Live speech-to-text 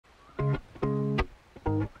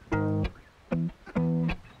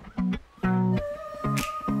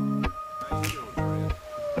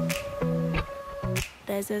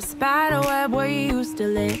There's a spider web where you used to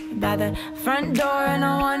live, by the front door, and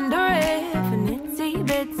I wonder if an itsy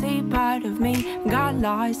bitsy part of me got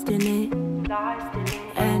lost in it.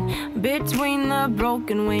 And between the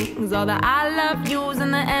broken wings, all the I love yous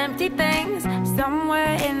and the empty things,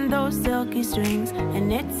 somewhere in those silky strings,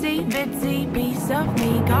 an itsy bitsy piece of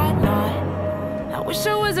me got lost. I wish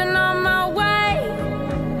I wasn't on my way.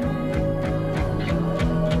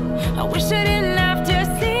 I wish I didn't have to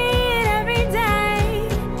see it every day.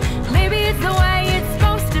 Maybe it's the way it's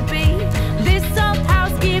supposed to be. This old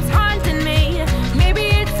house keeps haunting me. Maybe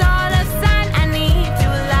it's all a sign I need to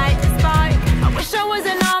light the spark. I wish I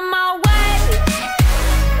wasn't on my way.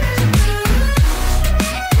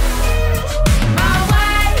 My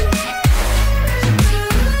way.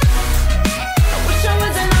 I wish I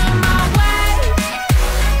wasn't on my way.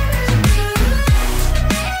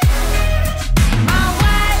 My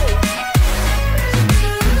way.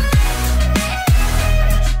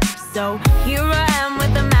 So here I am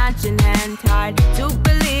with a match in hand, hard to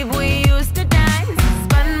believe we used to dance.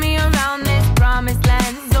 Spun me around this promised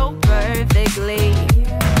land so perfectly.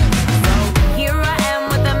 So here I am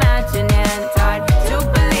with a match in hand, hard to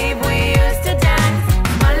believe we used to dance.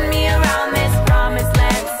 Spun me around this promised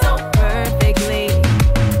land so perfectly.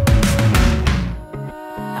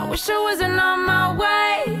 I wish I wasn't on my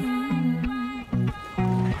way.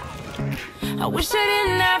 I wish I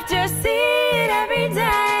didn't have to see it every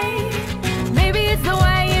day.